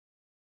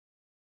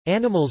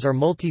Animals are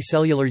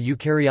multicellular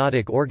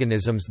eukaryotic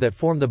organisms that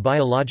form the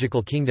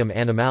biological kingdom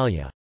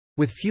Animalia.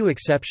 With few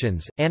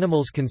exceptions,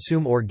 animals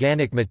consume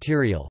organic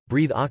material,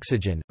 breathe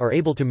oxygen, are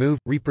able to move,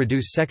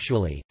 reproduce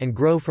sexually, and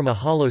grow from a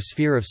hollow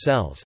sphere of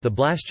cells, the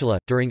blastula,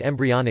 during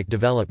embryonic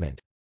development.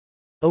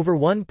 Over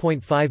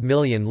 1.5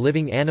 million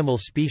living animal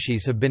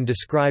species have been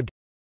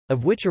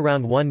described—of which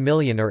around 1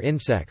 million are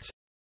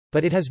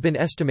insects—but it has been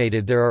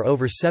estimated there are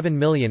over 7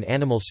 million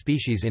animal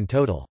species in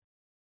total.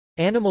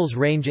 Animals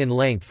range in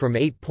length from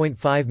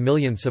 8.5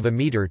 millionths of a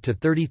meter to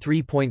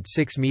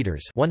 33.6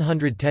 meters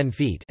 (110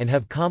 feet) and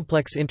have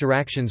complex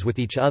interactions with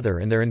each other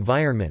and their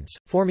environments,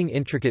 forming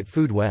intricate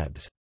food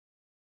webs.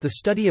 The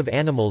study of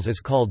animals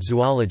is called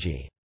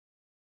zoology.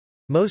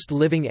 Most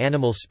living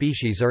animal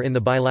species are in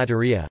the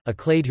bilateria, a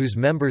clade whose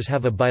members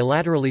have a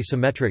bilaterally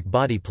symmetric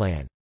body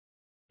plan.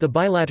 The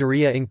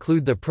bilateria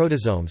include the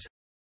protozomes,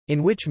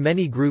 in which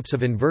many groups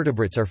of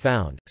invertebrates are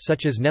found,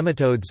 such as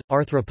nematodes,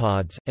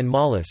 arthropods, and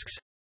mollusks,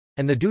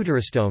 and the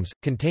deuterostomes,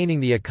 containing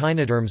the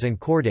echinoderms and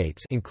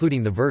chordates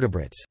including the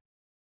vertebrates.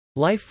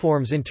 Life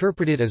forms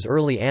interpreted as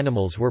early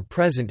animals were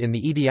present in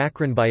the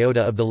Ediacaran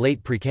biota of the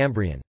late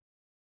Precambrian.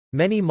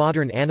 Many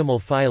modern animal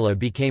phyla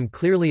became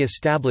clearly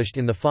established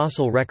in the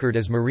fossil record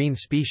as marine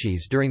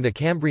species during the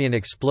Cambrian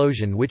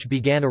explosion, which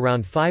began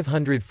around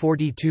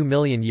 542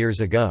 million years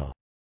ago.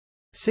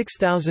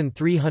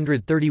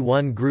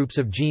 6,331 groups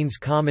of genes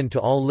common to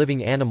all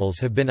living animals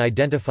have been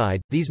identified.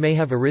 These may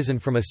have arisen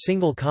from a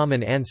single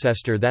common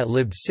ancestor that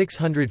lived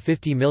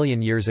 650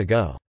 million years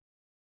ago.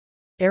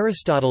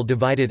 Aristotle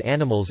divided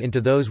animals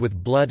into those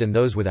with blood and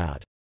those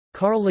without.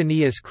 Carl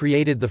Linnaeus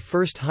created the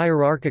first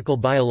hierarchical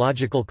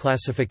biological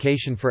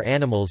classification for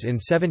animals in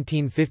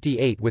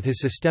 1758 with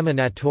his Systema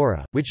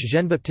Naturae, which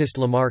Jean-Baptiste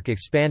Lamarck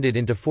expanded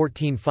into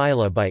 14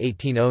 phyla by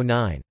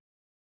 1809.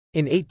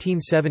 In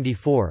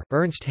 1874,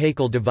 Ernst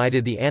Haeckel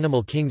divided the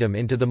animal kingdom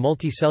into the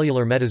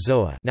multicellular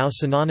metazoa, now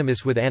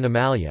synonymous with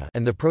Animalia,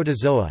 and the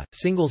protozoa,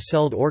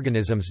 single-celled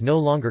organisms no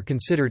longer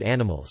considered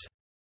animals.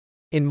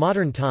 In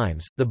modern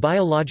times, the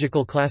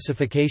biological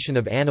classification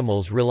of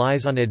animals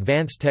relies on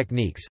advanced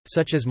techniques,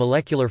 such as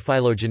molecular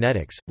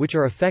phylogenetics, which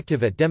are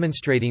effective at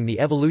demonstrating the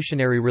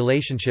evolutionary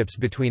relationships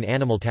between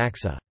animal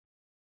taxa.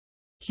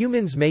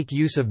 Humans make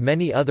use of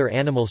many other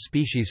animal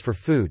species for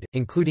food,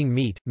 including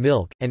meat,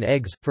 milk, and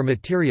eggs, for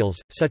materials,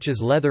 such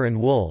as leather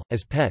and wool,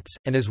 as pets,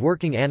 and as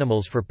working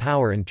animals for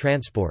power and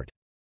transport.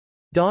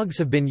 Dogs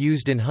have been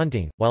used in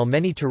hunting, while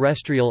many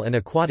terrestrial and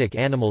aquatic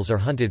animals are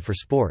hunted for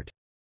sport.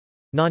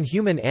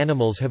 Non-human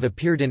animals have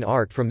appeared in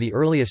art from the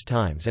earliest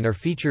times and are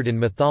featured in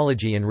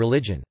mythology and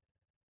religion.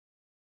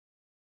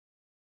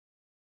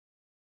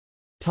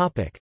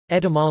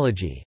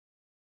 Etymology.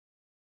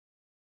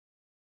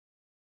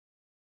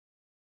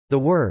 The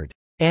word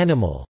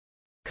animal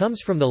comes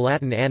from the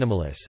Latin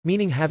animalis,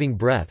 meaning having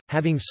breath,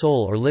 having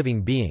soul or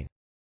living being.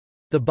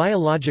 The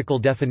biological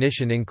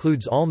definition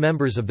includes all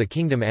members of the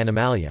kingdom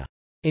Animalia.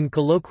 In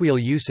colloquial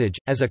usage,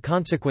 as a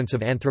consequence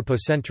of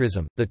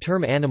anthropocentrism, the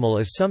term animal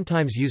is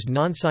sometimes used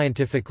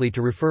non-scientifically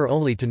to refer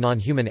only to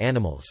non-human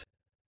animals.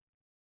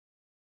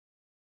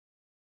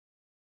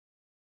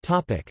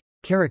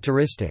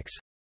 Characteristics.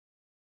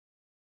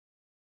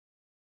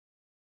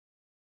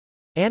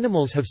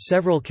 Animals have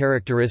several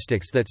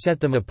characteristics that set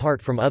them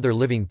apart from other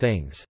living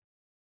things.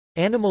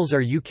 Animals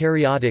are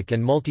eukaryotic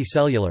and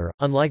multicellular,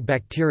 unlike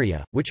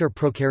bacteria, which are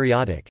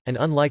prokaryotic, and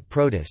unlike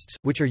protists,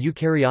 which are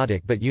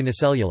eukaryotic but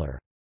unicellular.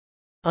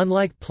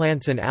 Unlike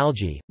plants and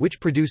algae, which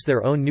produce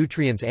their own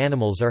nutrients,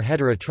 animals are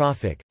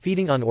heterotrophic,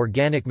 feeding on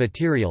organic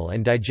material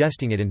and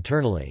digesting it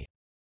internally.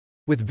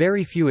 With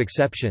very few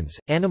exceptions,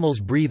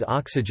 animals breathe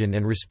oxygen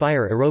and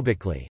respire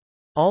aerobically.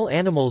 All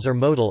animals are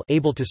modal,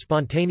 able to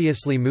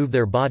spontaneously move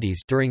their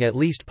bodies during at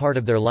least part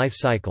of their life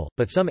cycle,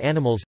 but some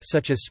animals,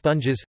 such as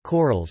sponges,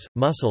 corals,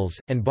 mussels,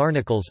 and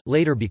barnacles,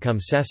 later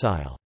become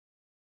sessile.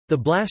 The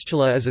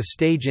blastula is a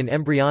stage in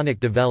embryonic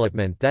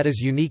development that is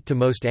unique to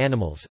most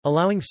animals,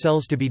 allowing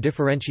cells to be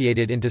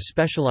differentiated into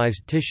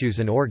specialized tissues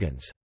and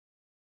organs.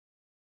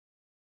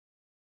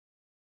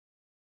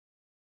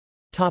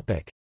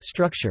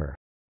 Structure.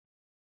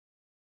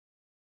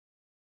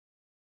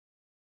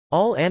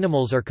 All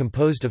animals are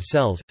composed of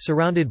cells,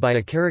 surrounded by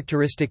a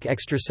characteristic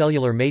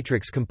extracellular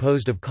matrix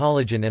composed of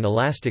collagen and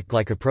elastic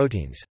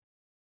glycoproteins.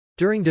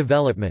 During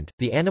development,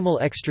 the animal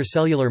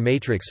extracellular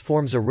matrix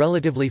forms a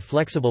relatively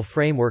flexible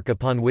framework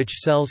upon which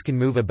cells can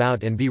move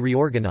about and be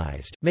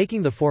reorganized,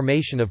 making the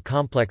formation of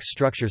complex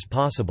structures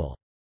possible.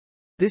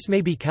 This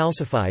may be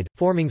calcified,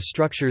 forming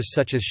structures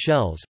such as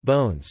shells,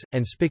 bones,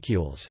 and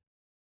spicules.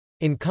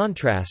 In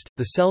contrast,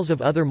 the cells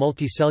of other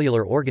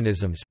multicellular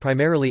organisms,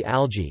 primarily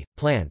algae,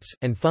 plants,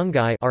 and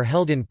fungi, are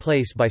held in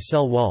place by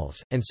cell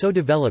walls, and so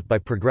develop by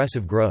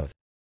progressive growth.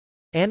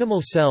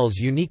 Animal cells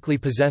uniquely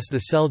possess the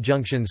cell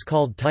junctions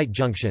called tight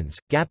junctions,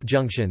 gap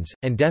junctions,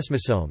 and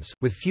desmosomes,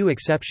 with few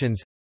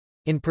exceptions.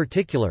 In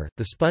particular,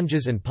 the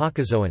sponges and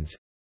pocozoans.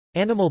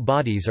 Animal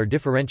bodies are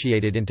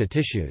differentiated into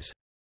tissues.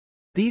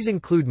 These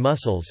include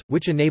muscles,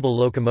 which enable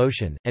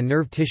locomotion, and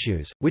nerve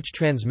tissues, which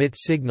transmit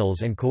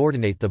signals and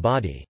coordinate the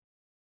body.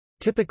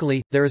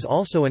 Typically, there is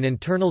also an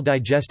internal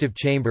digestive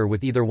chamber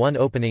with either one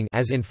opening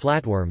as in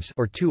flatworms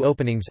or two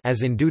openings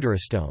as in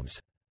deuterostomes.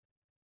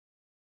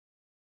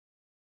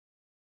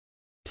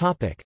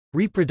 Topic: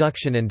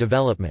 Reproduction and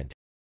development.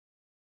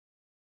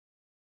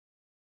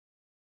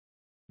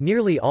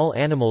 Nearly all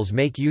animals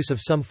make use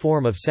of some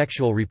form of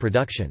sexual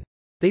reproduction.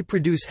 They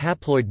produce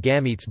haploid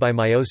gametes by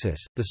meiosis,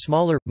 the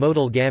smaller,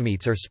 motile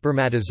gametes are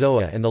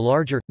spermatozoa and the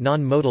larger,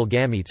 non-motile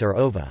gametes are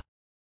ova.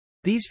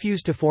 These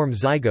fuse to form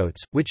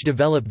zygotes, which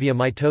develop via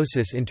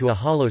mitosis into a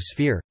hollow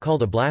sphere,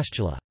 called a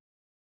blastula.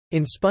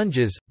 In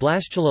sponges,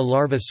 blastula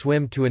larvae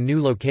swim to a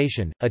new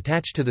location,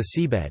 attach to the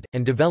seabed,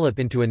 and develop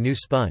into a new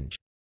sponge.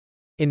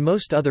 In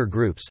most other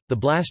groups, the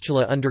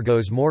blastula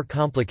undergoes more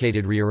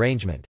complicated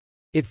rearrangement.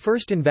 It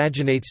first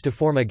invaginates to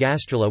form a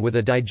gastrula with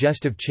a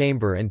digestive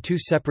chamber and two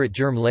separate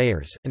germ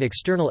layers, an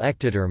external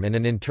ectoderm and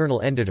an internal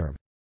endoderm.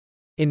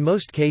 In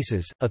most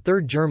cases, a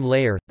third germ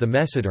layer, the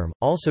mesoderm,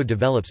 also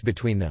develops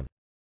between them.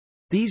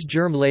 These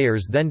germ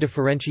layers then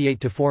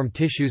differentiate to form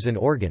tissues and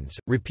organs.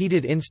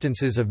 Repeated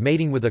instances of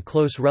mating with a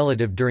close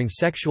relative during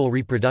sexual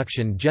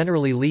reproduction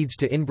generally leads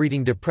to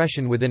inbreeding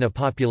depression within a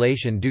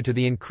population due to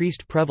the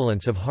increased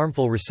prevalence of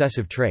harmful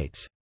recessive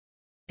traits.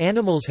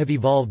 Animals have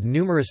evolved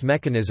numerous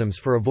mechanisms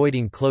for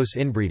avoiding close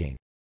inbreeding.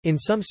 In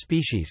some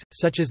species,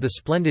 such as the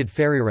splendid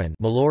fairy wren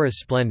Melurus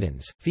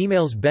splendens,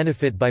 females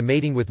benefit by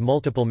mating with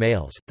multiple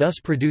males,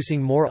 thus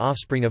producing more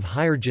offspring of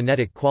higher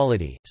genetic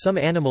quality. Some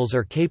animals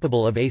are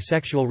capable of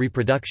asexual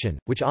reproduction,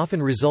 which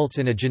often results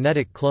in a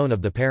genetic clone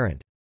of the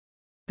parent.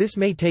 This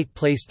may take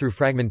place through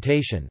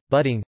fragmentation,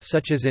 budding,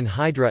 such as in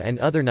Hydra and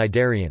other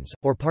cnidarians,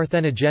 or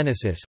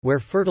parthenogenesis, where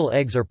fertile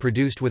eggs are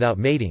produced without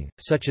mating,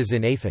 such as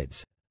in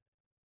aphids.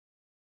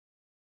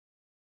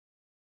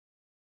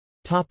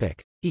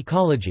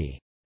 Ecology.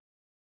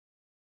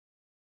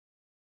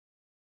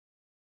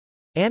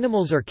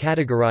 Animals are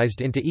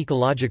categorized into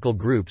ecological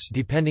groups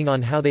depending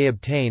on how they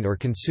obtain or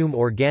consume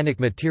organic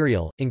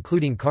material,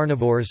 including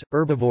carnivores,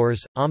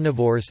 herbivores,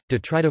 omnivores,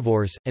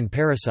 detritivores, and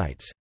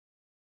parasites.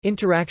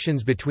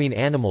 Interactions between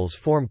animals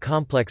form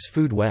complex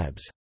food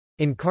webs.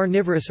 In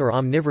carnivorous or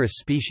omnivorous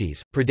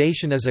species,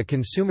 predation is a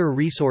consumer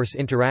resource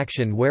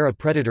interaction where a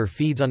predator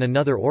feeds on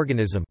another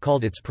organism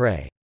called its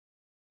prey.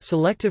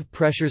 Selective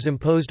pressures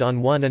imposed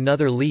on one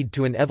another lead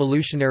to an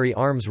evolutionary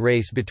arms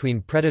race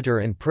between predator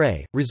and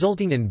prey,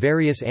 resulting in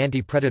various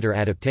anti-predator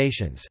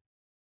adaptations.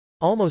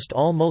 Almost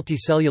all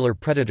multicellular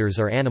predators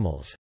are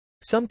animals.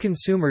 Some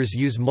consumers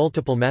use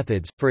multiple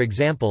methods, for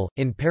example,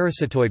 in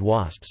parasitoid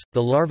wasps,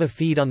 the larvae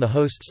feed on the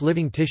host's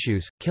living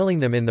tissues, killing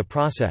them in the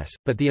process,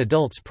 but the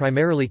adults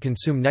primarily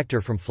consume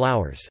nectar from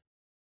flowers.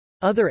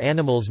 Other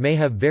animals may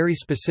have very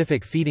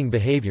specific feeding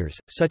behaviors,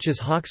 such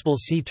as hawksbill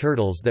sea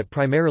turtles that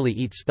primarily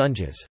eat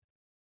sponges.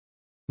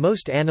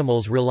 Most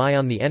animals rely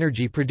on the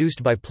energy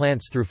produced by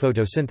plants through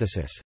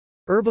photosynthesis.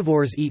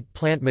 Herbivores eat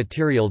plant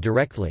material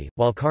directly,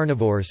 while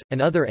carnivores,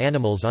 and other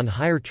animals on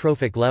higher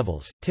trophic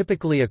levels,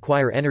 typically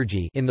acquire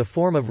energy in the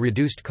form of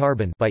reduced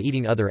carbon by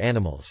eating other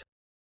animals.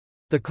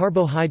 The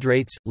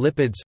carbohydrates,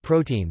 lipids,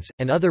 proteins,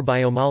 and other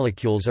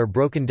biomolecules are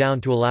broken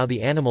down to allow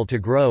the animal to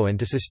grow and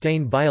to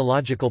sustain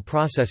biological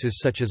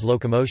processes such as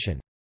locomotion.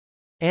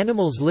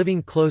 Animals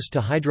living close to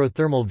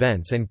hydrothermal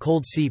vents and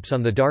cold seeps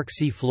on the dark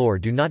sea floor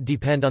do not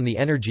depend on the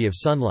energy of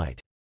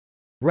sunlight.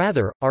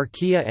 Rather,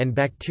 archaea and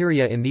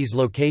bacteria in these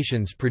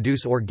locations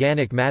produce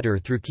organic matter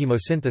through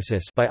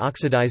chemosynthesis by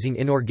oxidizing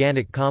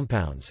inorganic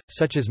compounds,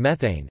 such as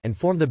methane, and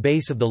form the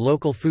base of the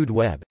local food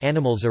web.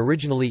 Animals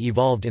originally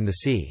evolved in the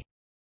sea.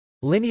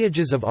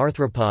 Lineages of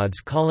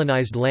arthropods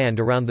colonized land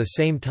around the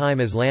same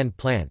time as land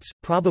plants,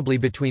 probably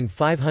between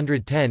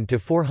 510 to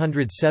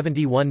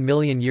 471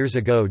 million years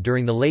ago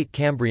during the late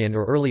Cambrian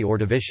or early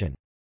Ordovician.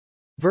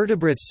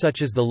 Vertebrates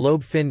such as the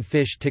lobe-finned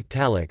fish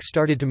Tiktaalik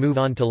started to move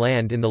on to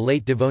land in the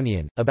late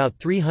Devonian, about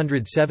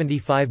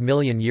 375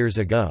 million years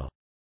ago.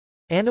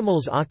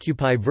 Animals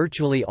occupy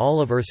virtually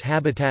all of Earth's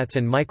habitats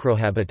and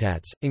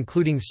microhabitats,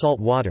 including salt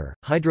water,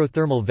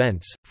 hydrothermal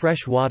vents,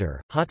 fresh water,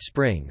 hot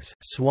springs,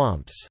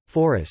 swamps,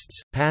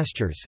 forests,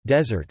 pastures,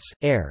 deserts,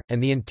 air,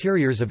 and the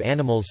interiors of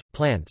animals,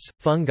 plants,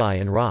 fungi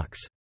and rocks.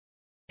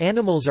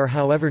 Animals are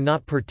however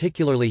not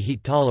particularly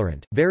heat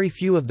tolerant, very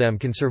few of them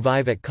can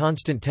survive at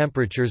constant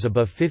temperatures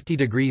above 50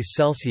 degrees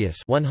Celsius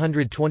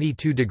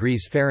 (122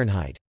 degrees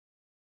Fahrenheit).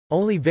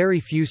 Only very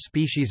few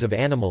species of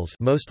animals,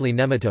 mostly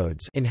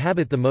nematodes,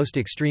 inhabit the most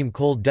extreme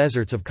cold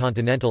deserts of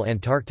continental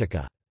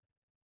Antarctica.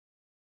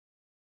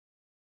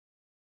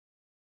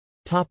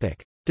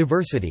 Topic: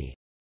 Diversity.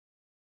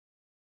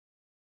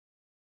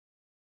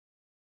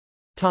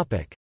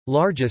 Topic: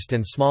 Largest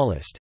and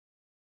smallest.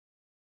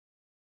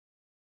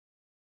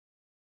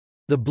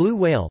 The blue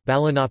whale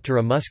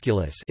Balænoptera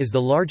musculus is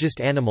the largest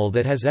animal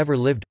that has ever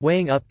lived,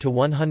 weighing up to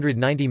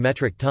 190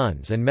 metric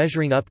tons and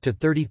measuring up to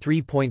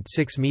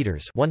 33.6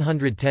 meters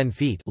 (110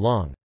 feet)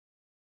 long.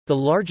 The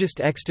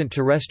largest extant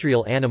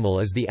terrestrial animal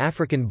is the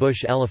African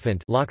bush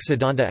elephant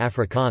Loxodonta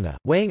africana,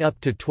 weighing up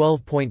to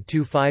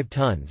 12.25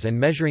 tons and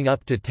measuring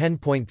up to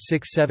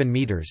 10.67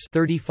 meters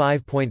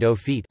 (35.0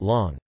 feet)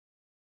 long.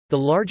 The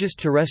largest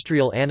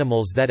terrestrial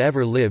animals that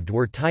ever lived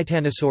were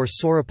titanosaur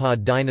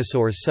sauropod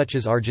dinosaurs such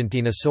as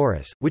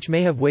Argentinosaurus, which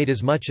may have weighed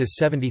as much as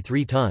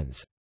 73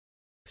 tons.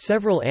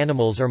 Several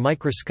animals are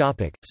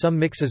microscopic.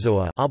 Some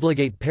myxozoa,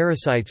 obligate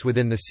parasites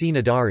within the C.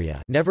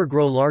 Cnidaria, never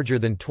grow larger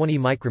than 20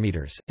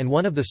 micrometers, and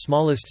one of the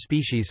smallest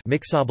species,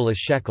 Myxobolus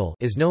shekel,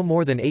 is no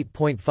more than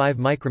 8.5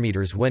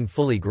 micrometers when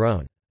fully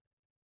grown.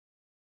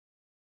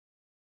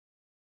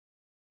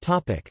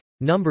 Topic: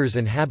 Numbers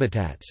and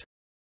habitats.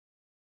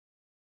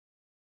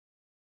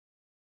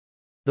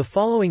 The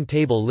following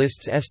table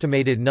lists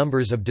estimated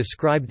numbers of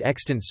described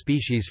extant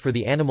species for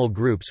the animal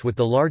groups with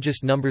the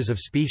largest numbers of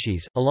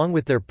species, along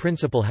with their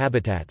principal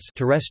habitats: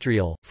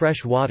 terrestrial,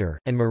 fresh water,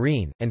 and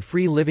marine, and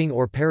free living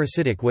or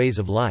parasitic ways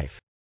of life.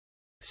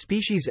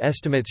 Species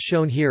estimates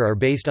shown here are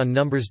based on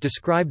numbers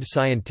described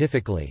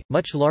scientifically.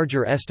 Much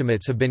larger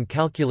estimates have been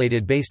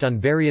calculated based on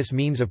various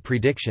means of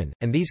prediction,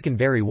 and these can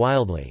vary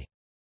wildly.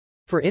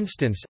 For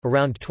instance,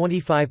 around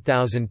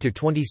 25,000 to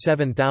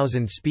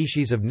 27,000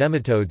 species of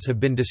nematodes have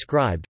been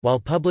described,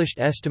 while published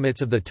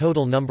estimates of the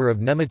total number of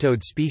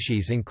nematode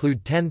species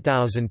include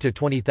 10,000 to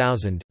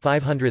 20,000,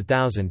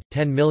 500,000,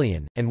 10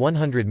 million, and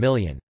 100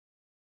 million.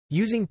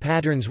 Using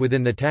patterns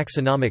within the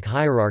taxonomic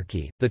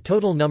hierarchy, the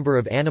total number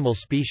of animal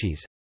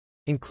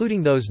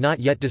species—including those not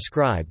yet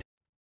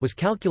described—was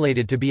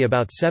calculated to be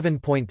about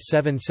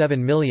 7.77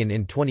 million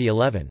in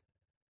 2011.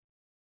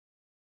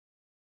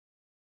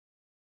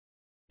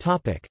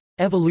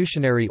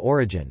 Evolutionary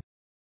origin.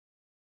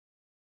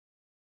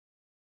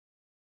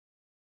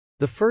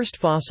 The first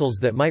fossils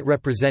that might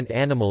represent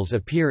animals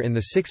appear in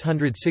the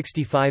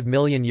 665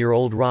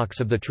 million-year-old rocks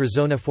of the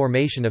Trezona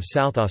Formation of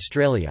South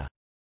Australia.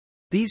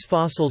 These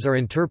fossils are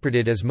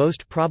interpreted as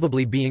most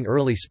probably being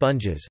early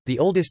sponges. The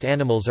oldest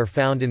animals are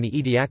found in the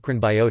Ediacaran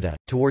biota,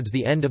 towards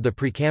the end of the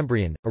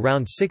Precambrian,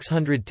 around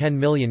 610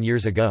 million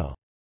years ago.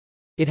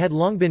 It had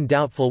long been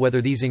doubtful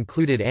whether these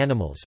included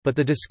animals, but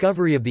the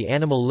discovery of the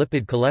animal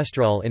lipid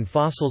cholesterol in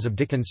fossils of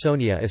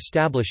Dickinsonia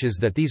establishes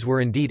that these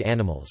were indeed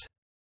animals.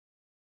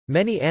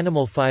 Many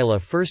animal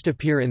phyla first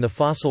appear in the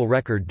fossil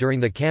record during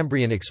the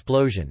Cambrian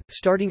explosion,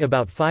 starting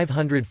about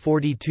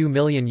 542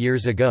 million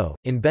years ago,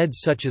 in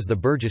beds such as the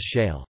Burgess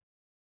Shale.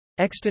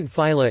 Extant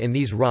phyla in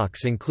these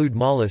rocks include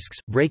mollusks,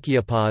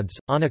 brachiopods,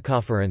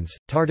 onychophorans,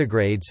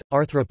 tardigrades,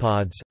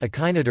 arthropods,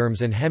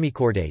 echinoderms and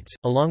hemichordates,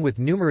 along with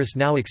numerous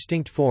now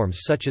extinct forms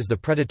such as the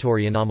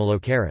predatory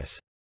Anomalocaris.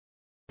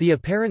 The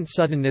apparent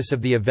suddenness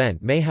of the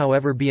event may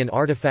however be an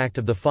artifact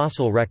of the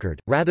fossil record,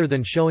 rather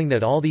than showing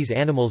that all these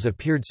animals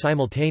appeared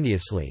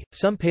simultaneously.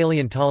 Some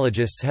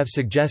paleontologists have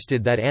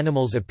suggested that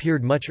animals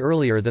appeared much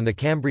earlier than the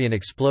Cambrian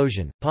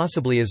explosion,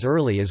 possibly as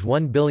early as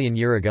 1 billion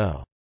years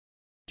ago.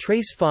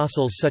 Trace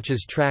fossils such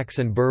as tracks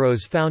and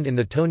burrows found in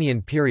the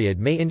Tonian period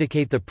may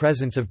indicate the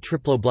presence of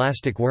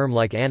triploblastic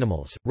worm-like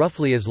animals,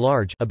 roughly as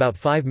large, about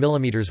 5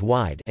 mm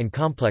wide, and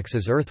complex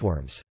as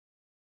earthworms.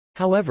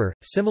 However,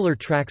 similar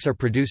tracks are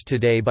produced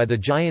today by the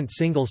giant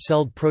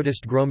single-celled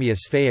protist Gromia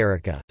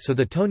sphaerica, so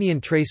the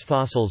Tonian trace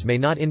fossils may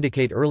not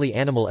indicate early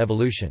animal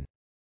evolution.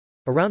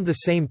 Around the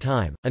same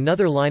time,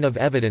 another line of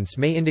evidence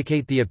may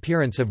indicate the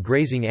appearance of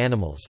grazing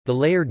animals. The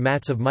layered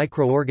mats of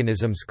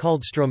microorganisms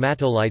called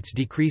stromatolites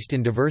decreased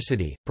in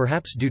diversity,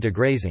 perhaps due to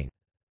grazing.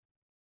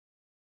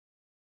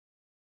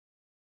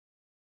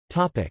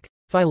 Topic: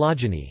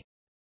 Phylogeny.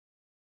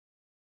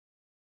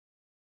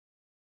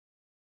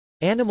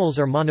 Animals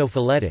are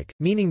monophyletic,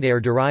 meaning they are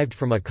derived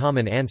from a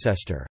common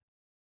ancestor.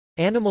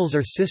 Animals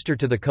are sister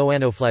to the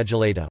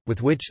Choanoflagellata,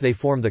 with which they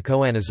form the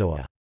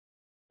Choanozoa.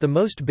 The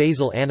most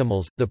basal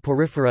animals, the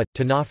Porifera,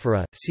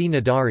 Ctenophora, C.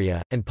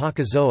 Cnidaria, and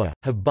Pachyzoa,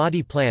 have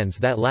body plans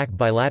that lack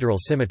bilateral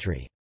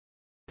symmetry.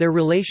 Their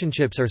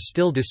relationships are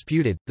still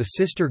disputed. The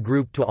sister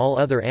group to all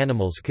other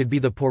animals could be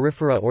the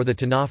Porifera or the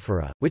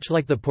Ctenophora, which,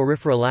 like the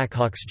Porifera, lack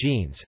Hox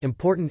genes,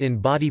 important in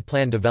body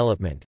plan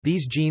development.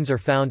 These genes are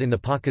found in the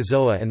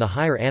Pachyzoa and the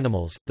higher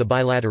animals, the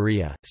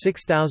Bilateria.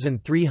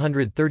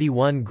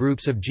 6,331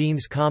 groups of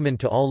genes common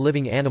to all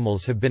living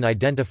animals have been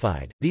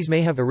identified. These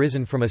may have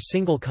arisen from a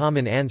single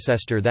common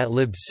ancestor that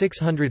lived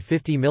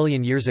 650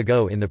 million years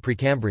ago in the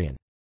Precambrian.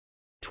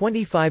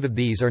 25 of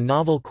these are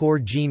novel core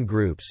gene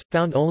groups,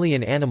 found only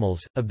in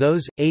animals. Of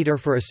those, 8 are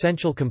for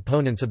essential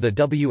components of the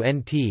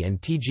WNT and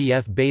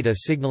TGF-beta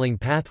signaling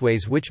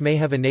pathways, which may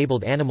have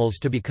enabled animals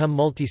to become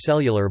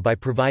multicellular by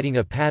providing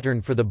a pattern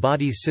for the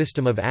body's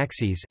system of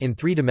axes in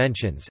 3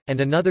 dimensions,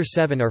 and another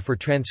 7 are for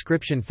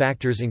transcription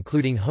factors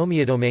including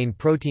homeodomain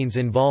proteins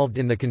involved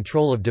in the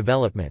control of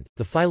development.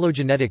 The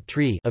phylogenetic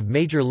tree of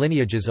major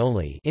lineages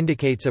only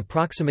indicates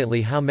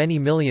approximately how many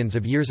millions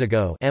of years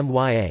ago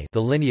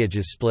the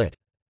lineages split.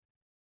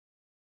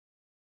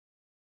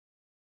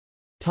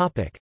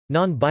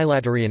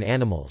 Non-bilaterian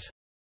animals.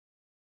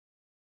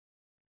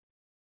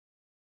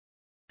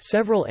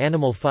 Several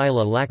animal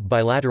phyla lack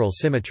bilateral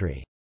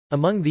symmetry.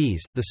 Among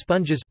these, the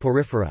sponges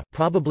Porifera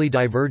probably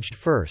diverged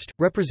first,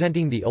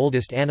 representing the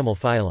oldest animal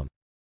phylum.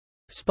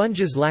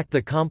 Sponges lack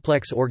the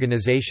complex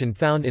organization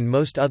found in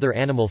most other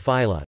animal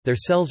phyla. Their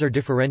cells are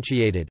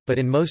differentiated, but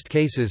in most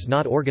cases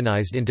not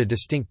organized into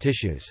distinct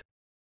tissues.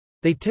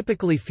 They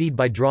typically feed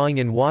by drawing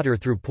in water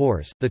through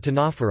pores. The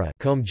ctenophora,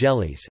 comb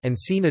jellies, and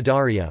sea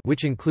Cnidaria,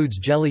 which includes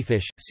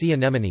jellyfish, sea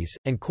anemones,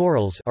 and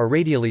corals, are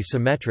radially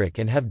symmetric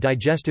and have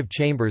digestive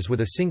chambers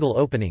with a single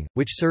opening,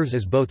 which serves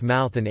as both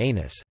mouth and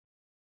anus.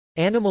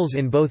 Animals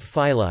in both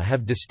phyla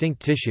have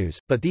distinct tissues,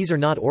 but these are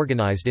not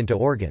organized into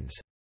organs.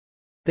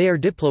 They are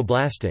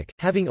diploblastic,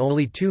 having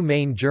only two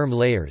main germ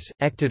layers,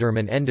 ectoderm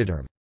and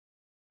endoderm.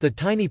 The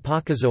tiny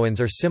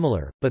pocozoans are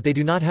similar, but they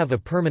do not have a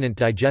permanent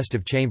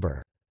digestive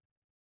chamber.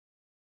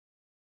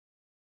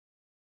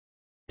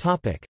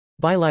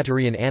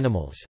 Bilaterian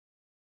animals.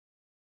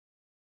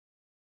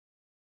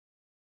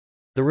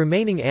 The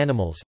remaining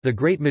animals, the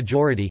great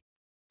majority,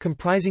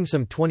 comprising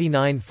some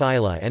 29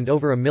 phyla and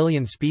over 1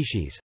 million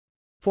species,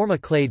 form a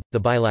clade, the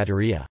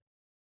Bilateria.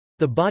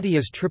 The body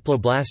is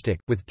triploblastic,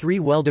 with 3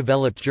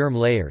 well-developed germ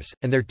layers,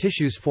 and their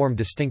tissues form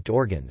distinct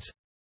organs.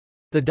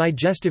 The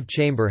digestive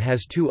chamber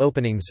has 2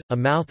 openings, a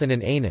mouth and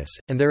an anus,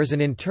 and there is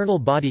an internal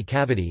body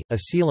cavity, a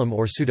coelom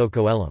or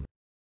pseudocoelom.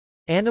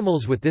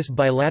 Animals with this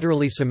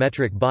bilaterally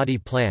symmetric body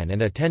plan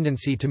and a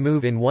tendency to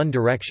move in one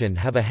direction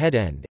have a head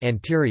end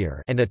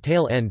anterior and a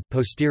tail end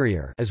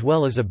posterior, as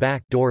well as a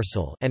back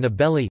dorsal and a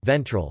belly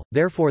ventral,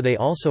 therefore they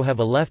also have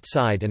a left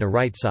side and a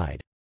right side.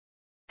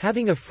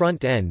 Having a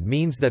front end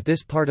means that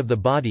this part of the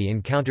body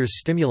encounters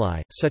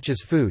stimuli, such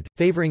as food,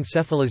 favoring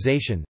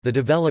cephalization, the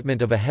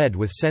development of a head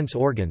with sense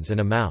organs and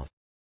a mouth.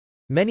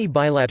 Many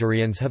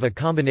bilaterians have a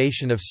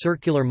combination of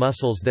circular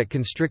muscles that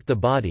constrict the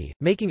body,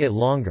 making it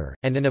longer,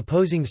 and an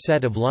opposing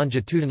set of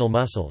longitudinal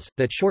muscles,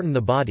 that shorten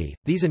the body.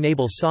 These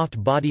enable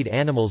soft-bodied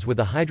animals with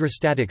a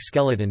hydrostatic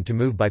skeleton to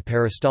move by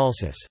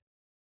peristalsis.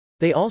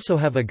 They also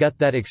have a gut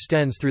that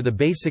extends through the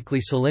basically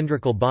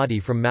cylindrical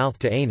body from mouth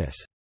to anus.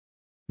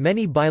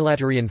 Many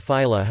bilaterian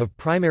phyla have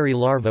primary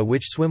larvae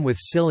which swim with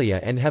cilia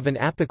and have an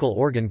apical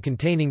organ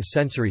containing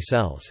sensory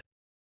cells.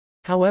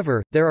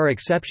 However, there are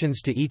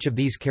exceptions to each of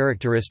these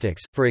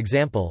characteristics. For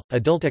example,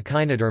 adult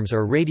echinoderms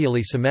are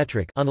radially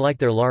symmetric unlike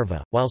their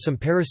larvae, while some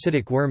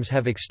parasitic worms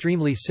have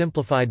extremely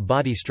simplified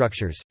body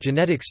structures.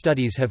 Genetic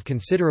studies have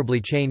considerably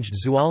changed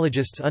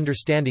zoologists'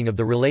 understanding of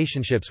the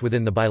relationships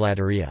within the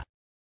Bilateria.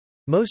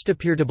 Most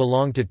appear to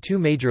belong to 2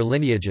 major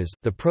lineages,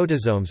 the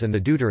protozomes and the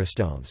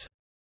deuterostomes.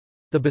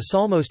 The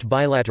basalmost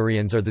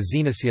bilaterians are the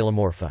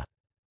xenocoelomorpha.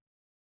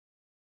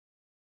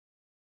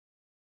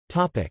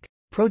 Topic: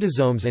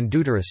 Protozomes and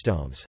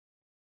deuterostomes.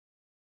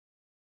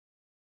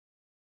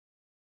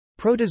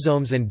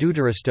 Protozomes and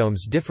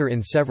deuterostomes differ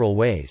in several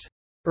ways.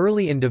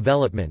 Early in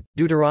development,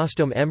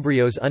 deuterostome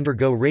embryos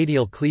undergo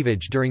radial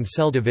cleavage during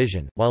cell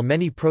division, while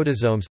many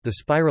protozomes, the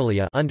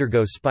Spiralia,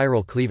 undergo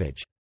spiral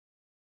cleavage.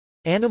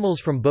 Animals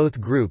from both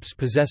groups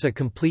possess a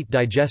complete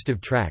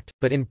digestive tract,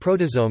 but in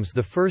protozomes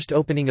the first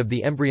opening of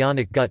the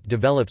embryonic gut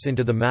develops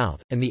into the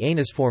mouth, and the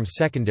anus forms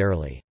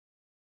secondarily.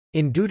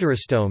 In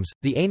deuterostomes,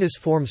 the anus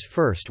forms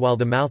first while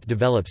the mouth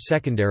develops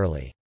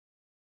secondarily.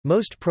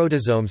 Most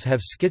protozomes have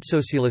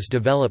schizocoelous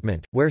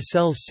development, where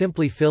cells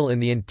simply fill in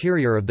the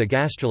interior of the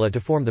gastrula to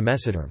form the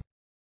mesoderm.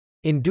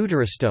 In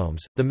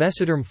deuterostomes, the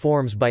mesoderm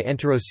forms by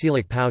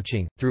enterocoelic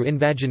pouching, through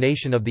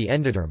invagination of the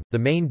endoderm. The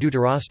main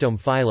deuterostome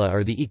phyla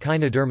are the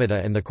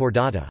Echinodermata and the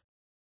Chordata.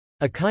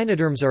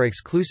 Echinoderms are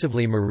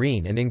exclusively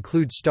marine and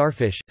include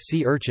starfish,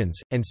 sea urchins,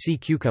 and sea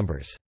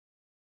cucumbers.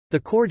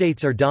 The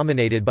chordates are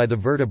dominated by the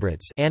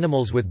vertebrates,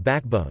 animals with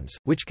backbones,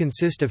 which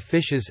consist of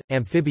fishes,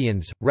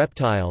 amphibians,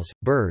 reptiles,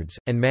 birds,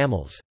 and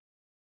mammals.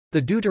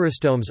 The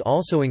deuterostomes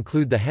also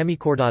include the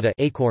hemichordata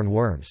acorn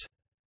worms.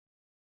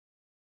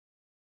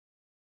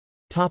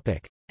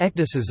 Topic: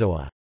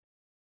 Ecdysozoa.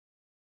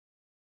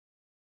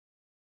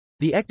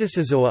 The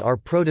ecdysozoa are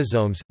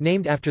protozomes,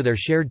 named after their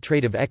shared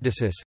trait of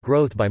ecdysis,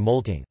 growth by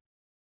molting.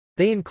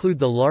 They include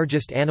the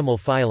largest animal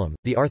phylum,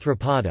 the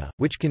Arthropoda,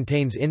 which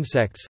contains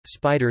insects,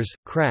 spiders,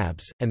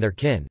 crabs, and their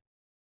kin.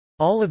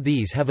 All of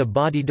these have a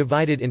body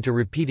divided into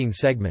repeating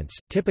segments,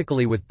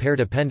 typically with paired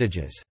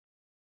appendages.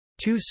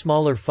 2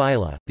 smaller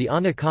phyla, the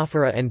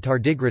Onychophora and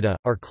Tardigrada,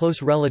 are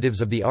close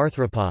relatives of the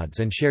arthropods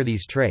and share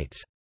these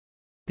traits.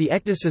 The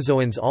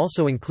ecdysozoans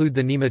also include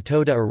the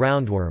Nematoda or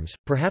roundworms,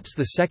 perhaps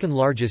the second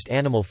largest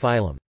animal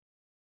phylum.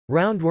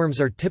 Roundworms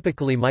are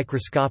typically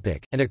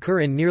microscopic, and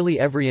occur in nearly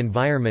every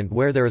environment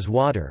where there is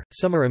water.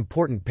 Some are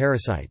important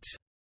parasites.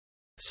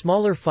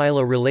 Smaller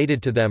phyla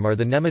related to them are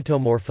the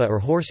Nematomorpha or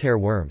horsehair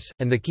worms,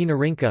 and the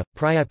Chinorhyncha,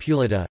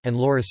 Priapulida, and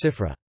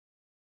Loricifera.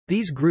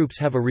 These groups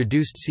have a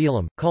reduced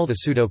coelom, called a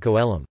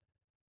pseudocoelom.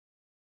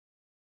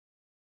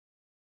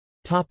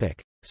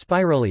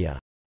 Spiralia.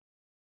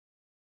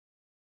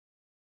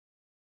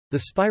 The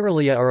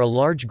Spiralia are a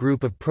large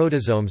group of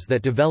protozomes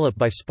that develop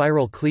by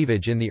spiral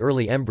cleavage in the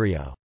early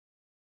embryo.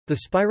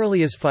 The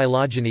Spiralia's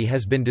phylogeny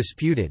has been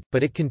disputed,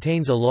 but it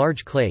contains a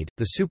large clade,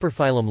 the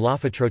superphylum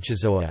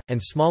Lophotrochozoa,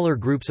 and smaller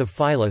groups of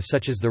phyla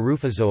such as the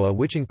Ruphozoa,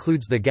 which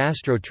includes the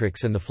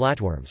Gastrotrix and the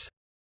flatworms.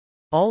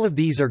 All of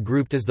these are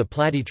grouped as the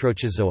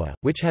Platytrochozoa,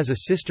 which has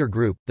a sister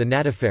group, the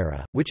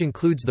Gnathifera, which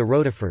includes the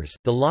rotifers.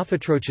 The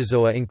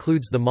Lophotrochozoa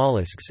includes the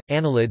mollusks,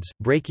 annelids,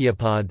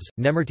 brachiopods,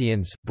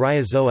 nemerteans,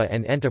 bryozoa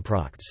and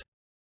entoprocs.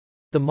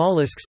 The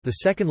mollusks, the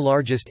second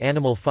largest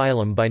animal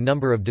phylum by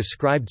number of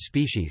described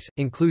species,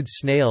 includes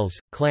snails,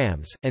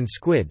 clams, and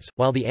squids,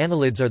 while the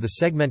annelids are the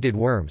segmented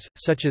worms,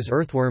 such as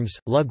earthworms,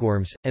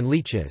 lugworms, and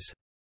leeches.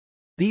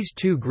 These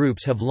two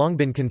groups have long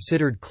been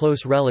considered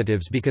close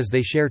relatives because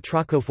they share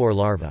trochophore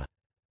larvae.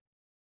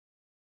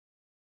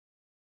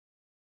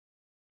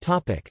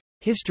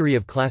 History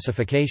of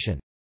classification.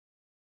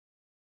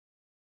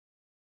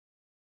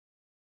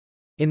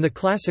 In the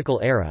classical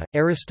era,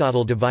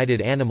 Aristotle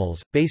divided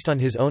animals, based on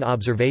his own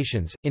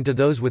observations, into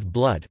those with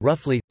blood,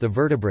 roughly, the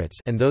vertebrates,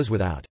 and those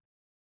without.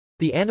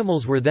 The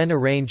animals were then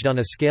arranged on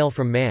a scale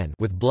from man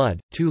with blood,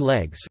 2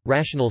 legs,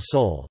 rational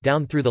soul,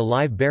 down through the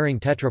live-bearing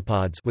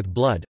tetrapods with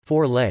blood,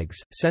 4 legs,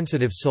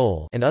 sensitive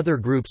soul, and other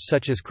groups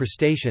such as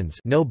crustaceans,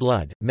 no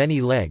blood,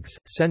 many legs,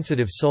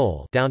 sensitive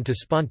soul, down to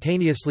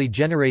spontaneously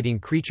generating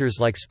creatures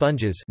like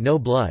sponges, no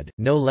blood,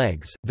 no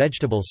legs,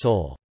 vegetable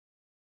soul.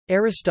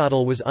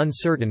 Aristotle was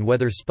uncertain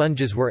whether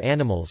sponges were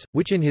animals,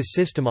 which in his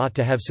system ought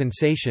to have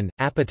sensation,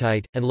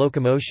 appetite, and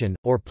locomotion,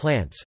 or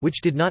plants,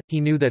 which did not. He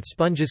knew that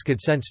sponges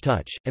could sense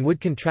touch, and would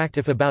contract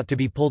if about to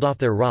be pulled off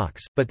their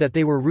rocks, but that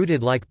they were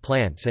rooted like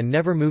plants and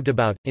never moved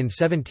about. In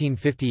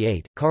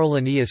 1758, Carl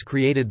Linnaeus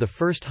created the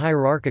first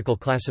hierarchical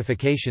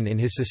classification in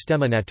his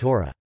Systema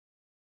Naturae.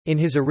 In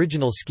his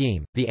original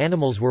scheme, the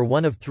animals were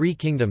one of 3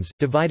 kingdoms,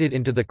 divided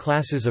into the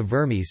classes of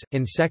vermes,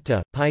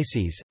 insecta,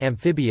 pisces,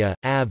 amphibia,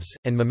 aves,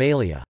 and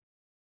mammalia.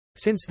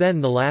 Since then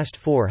the last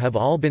 4 have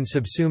all been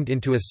subsumed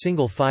into a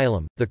single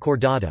phylum, the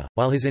Chordata,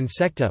 while his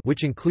insecta,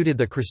 which included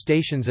the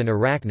crustaceans and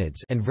arachnids,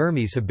 and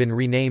vermes have been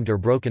renamed or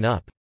broken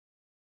up.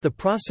 The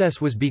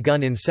process was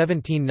begun in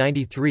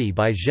 1793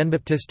 by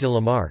Jean-Baptiste de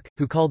Lamarck,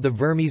 who called the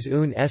vermes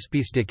une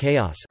espèce de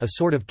chaos, a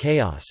sort of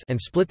chaos, and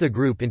split the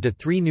group into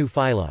 3 new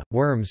phyla: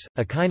 worms,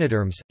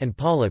 echinoderms, and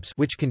polyps,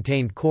 which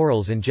contained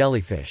corals and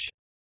jellyfish.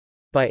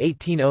 By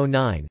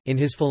 1809, in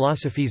his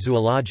Philosophie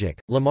zoologique,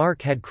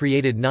 Lamarck had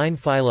created 9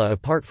 phyla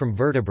apart from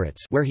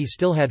vertebrates, where he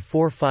still had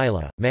 4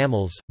 phyla: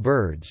 mammals,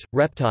 birds,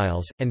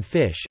 reptiles, and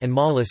fish, and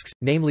mollusks,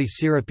 namely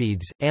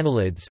cirripedes,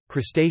 annelids,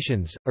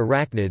 crustaceans,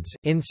 arachnids,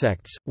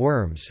 insects,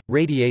 worms,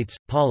 radiates,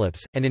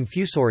 polyps, and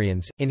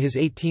infusorians. In his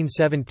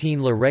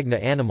 1817 Le Regne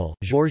animal,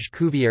 Georges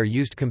Cuvier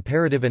used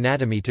comparative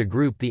anatomy to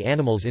group the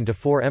animals into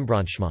 4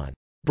 embranchements,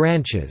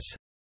 branches,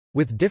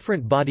 with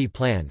different body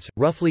plans,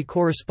 roughly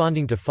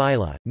corresponding to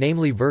phyla,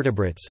 namely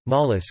vertebrates,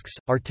 mollusks,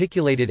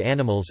 articulated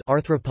animals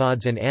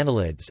arthropods and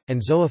annelids,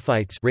 and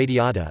zoophytes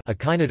radiata,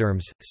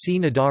 echinoderms, C.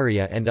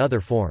 Nadaria and other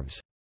forms.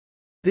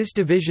 This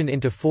division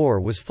into 4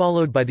 was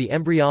followed by the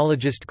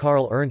embryologist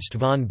Carl Ernst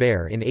von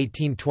Baer in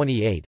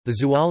 1828, the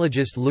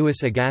zoologist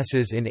Louis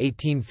Agassiz in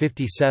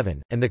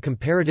 1857, and the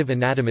comparative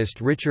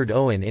anatomist Richard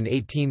Owen in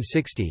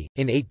 1860.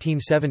 In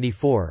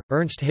 1874,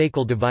 Ernst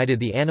Haeckel divided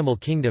the animal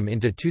kingdom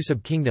into 2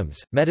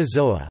 subkingdoms: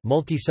 metazoa,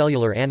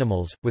 multicellular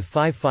animals, with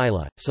 5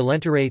 phyla,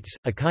 coelenterate,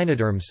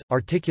 echinoderms,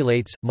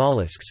 articulates,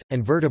 mollusks,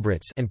 and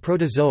vertebrates, and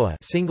protozoa,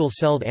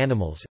 single-celled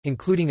animals,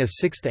 including a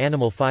 6th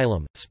animal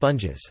phylum,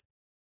 sponges.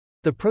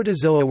 The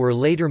protozoa were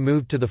later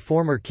moved to the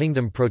former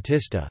kingdom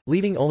Protista,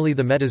 leaving only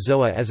the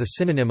metazoa as a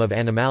synonym of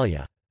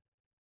Animalia.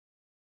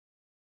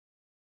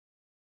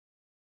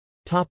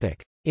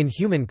 In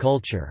human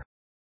culture.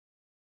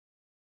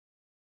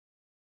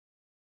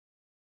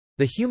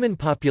 The human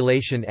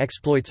population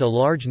exploits a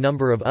large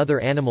number of other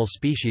animal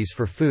species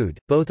for food,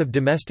 both of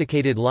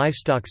domesticated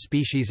livestock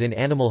species in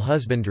animal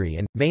husbandry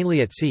and,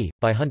 mainly at sea,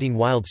 by hunting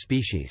wild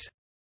species.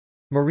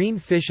 Marine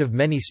fish of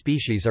many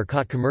species are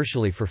caught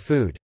commercially for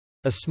food.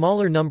 A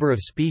smaller number of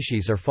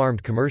species are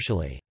farmed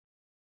commercially.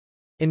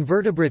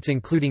 Invertebrates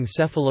including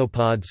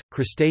cephalopods,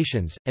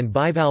 crustaceans, and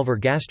bivalve or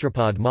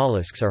gastropod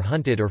mollusks are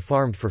hunted or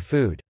farmed for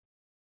food.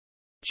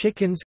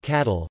 Chickens,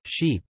 cattle,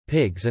 sheep,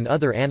 pigs and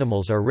other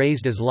animals are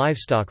raised as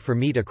livestock for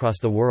meat across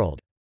the world.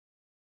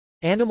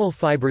 Animal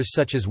fibers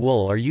such as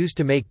wool are used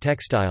to make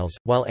textiles,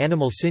 while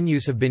animal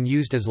sinews have been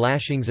used as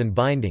lashings and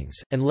bindings,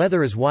 and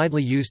leather is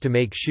widely used to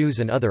make shoes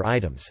and other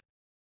items.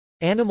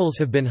 Animals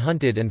have been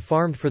hunted and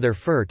farmed for their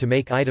fur to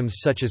make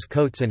items such as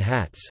coats and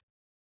hats.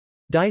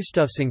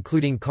 Dyestuffs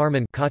including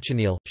carmine,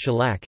 cochineal,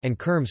 shellac, and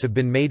kermes have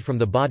been made from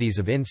the bodies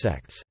of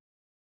insects.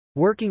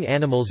 Working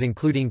animals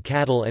including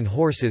cattle and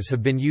horses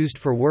have been used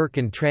for work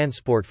and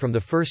transport from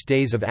the first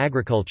days of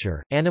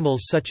agriculture.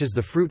 Animals such as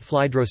the fruit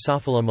fly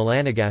Drosophila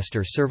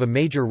melanogaster serve a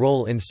major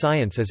role in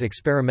science as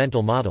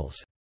experimental models.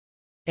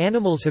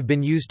 Animals have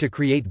been used to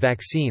create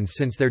vaccines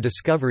since their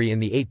discovery in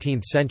the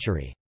 18th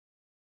century.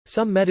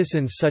 Some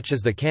medicines such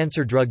as the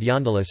cancer drug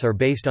Yondelis are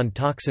based on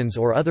toxins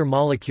or other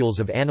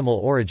molecules of animal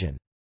origin.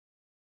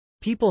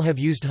 People have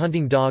used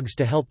hunting dogs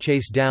to help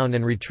chase down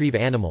and retrieve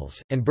animals,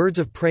 and birds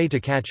of prey to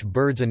catch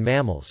birds and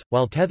mammals,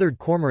 while tethered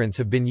cormorants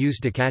have been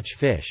used to catch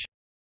fish.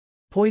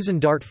 Poison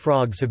dart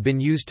frogs have been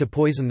used to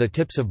poison the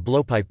tips of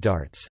blowpipe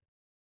darts.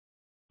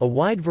 A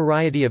wide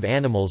variety of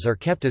animals are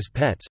kept as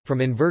pets,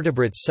 from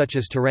invertebrates such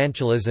as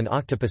tarantulas and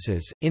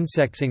octopuses,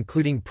 insects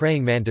including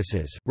praying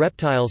mantises,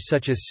 reptiles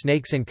such as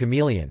snakes and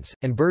chameleons,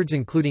 and birds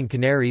including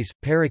canaries,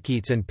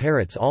 parakeets and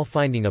parrots, all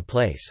finding a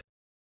place.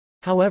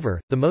 However,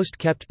 the most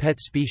kept pet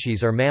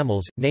species are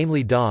mammals,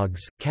 namely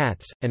dogs,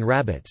 cats, and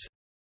rabbits.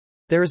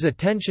 There is a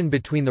tension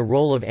between the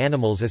role of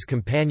animals as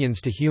companions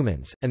to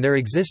humans, and their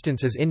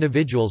existence as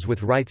individuals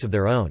with rights of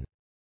their own.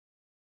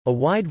 A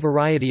wide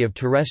variety of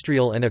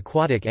terrestrial and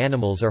aquatic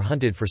animals are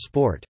hunted for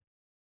sport.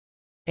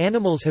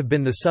 Animals have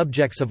been the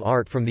subjects of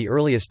art from the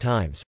earliest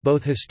times,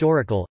 both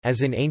historical,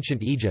 as in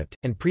ancient Egypt,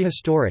 and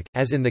prehistoric,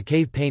 as in the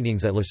cave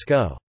paintings at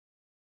Lascaux.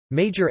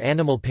 Major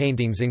animal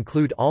paintings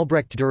include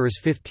Albrecht Dürer's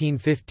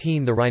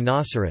 1515 The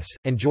Rhinoceros,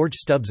 and George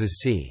Stubbs's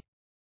c.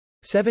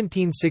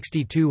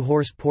 1762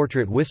 horse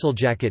portrait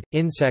Whistlejacket.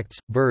 Insects,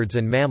 birds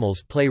and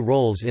mammals play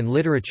roles in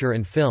literature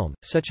and film,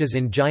 such as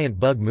in giant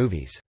bug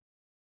movies.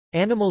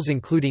 Animals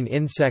including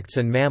insects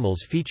and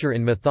mammals feature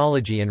in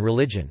mythology and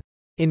religion.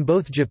 In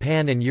both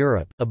Japan and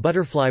Europe, a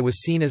butterfly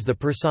was seen as the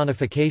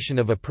personification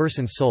of a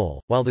person's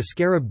soul, while the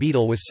scarab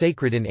beetle was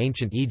sacred in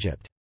ancient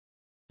Egypt.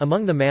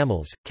 Among the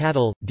mammals,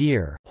 cattle,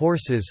 deer,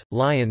 horses,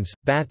 lions,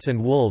 bats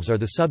and wolves are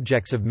the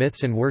subjects of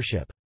myths and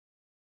worship.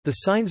 The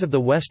signs of the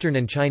Western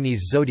and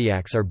Chinese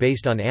zodiacs are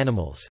based on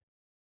animals.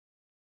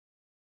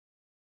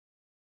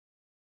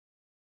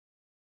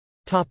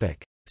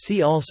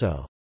 See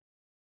also: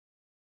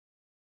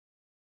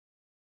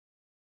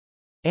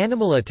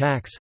 Animal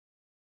attacks,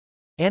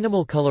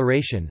 Animal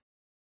coloration,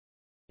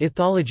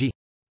 Ethology,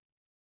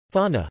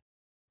 Fauna,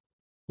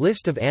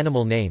 List of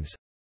animal names,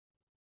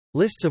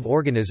 Lists of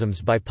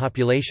organisms by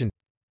population.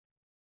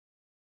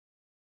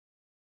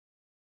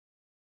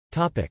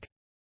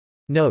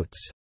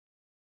 Notes.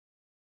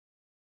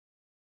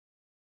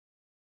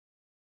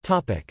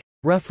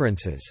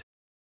 References.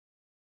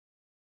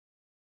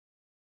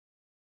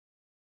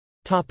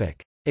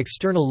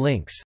 External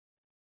links.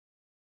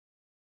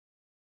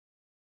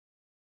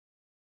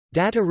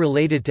 Data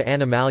related to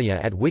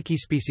Animalia at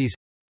Wikispecies.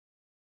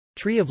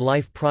 Tree of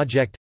Life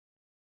Project.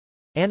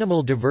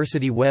 Animal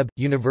Diversity Web –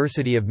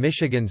 University of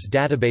Michigan's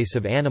Database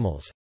of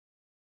Animals.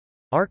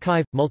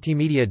 Archive –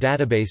 Multimedia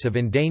Database of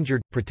Endangered,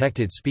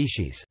 Protected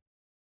Species.